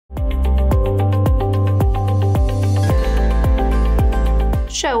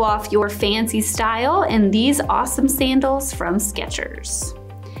Show off your fancy style in these awesome sandals from Skechers.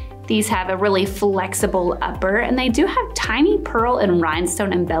 These have a really flexible upper, and they do have tiny pearl and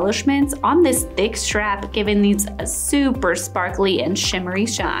rhinestone embellishments on this thick strap, giving these a super sparkly and shimmery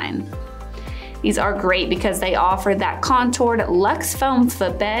shine. These are great because they offer that contoured Luxe Foam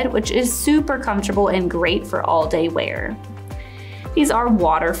footbed, which is super comfortable and great for all-day wear. These are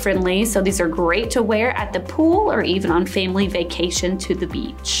water friendly, so these are great to wear at the pool or even on family vacation to the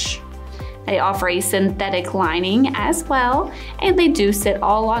beach. They offer a synthetic lining as well, and they do sit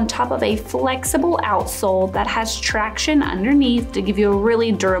all on top of a flexible outsole that has traction underneath to give you a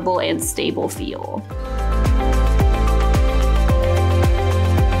really durable and stable feel.